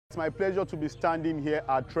It's my pleasure to be standing here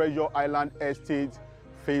at Treasure Island Estate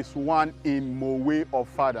Phase 1 in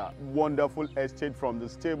Mowe-ofada. Wonderful estate from the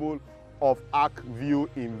stable of View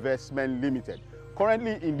Investment Limited.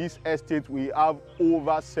 Currently in this estate we have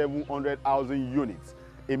over 700 housing units,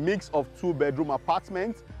 a mix of 2-bedroom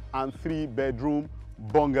apartments and 3-bedroom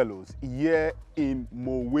bungalows here in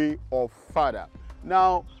Mowe-ofada.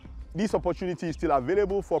 Now, this opportunity is still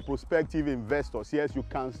available for prospective investors. Yes, you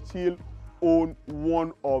can still own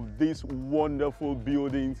one of these wonderful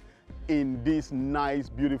buildings in this nice,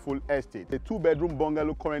 beautiful estate. The 2-bedroom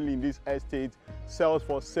bungalow currently in this estate sells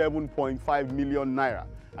for 7.5 million naira,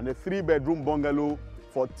 and the 3-bedroom bungalow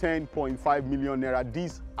for 10.5 million naira.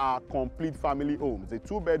 These are complete family homes. The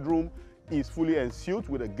 2-bedroom is fully ensuite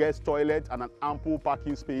with a guest toilet and an ample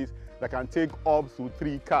parking space that can take up to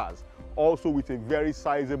 3 cars. Also with a very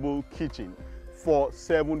sizable kitchen for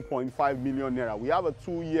 7.5 million naira. We have a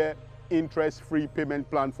 2-year interest-free payment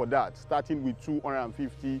plan for that, starting with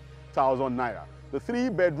 250,000 naira. The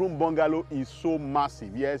 3-bedroom bungalow is so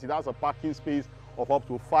massive. Yes, it has a parking space of up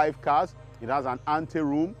to 5 cars. It has an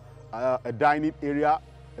ante-room, a dining area,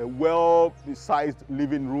 a well-sized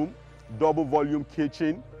living room, double volume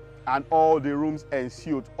kitchen, and all the rooms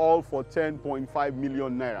ensuite, all for 10.5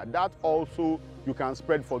 million naira. That also you can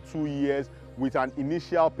spread for 2 years with an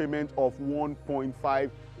initial payment of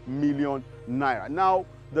 1.5 million naira. Now,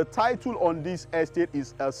 the title on this estate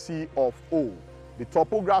is a C of O. The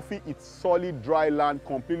topography is solid dry land,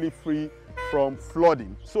 completely free from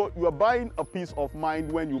flooding. So you are buying a peace of mind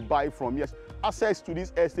when you buy from. Yes, access to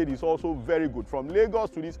this estate is also very good. From Lagos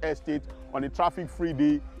to this estate on a traffic-free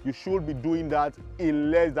day, you should be doing that in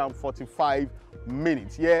less than 45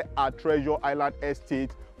 minutes here at Treasure Island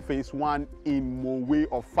Estate Phase 1 in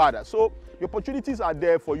Mowe-ofada. So the opportunities are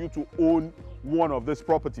there for you to own one of these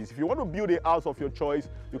properties. If you want to build a house of your choice,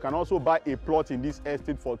 you can also buy a plot in this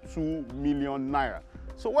estate for 2 million naira.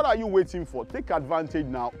 So what are you waiting for? Take advantage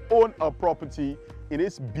now. Own a property in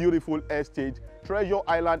this beautiful estate, Treasure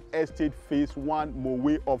Island Estate Phase 1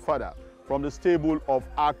 Mowe-ofada, from the stable of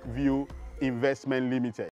View Investment Limited.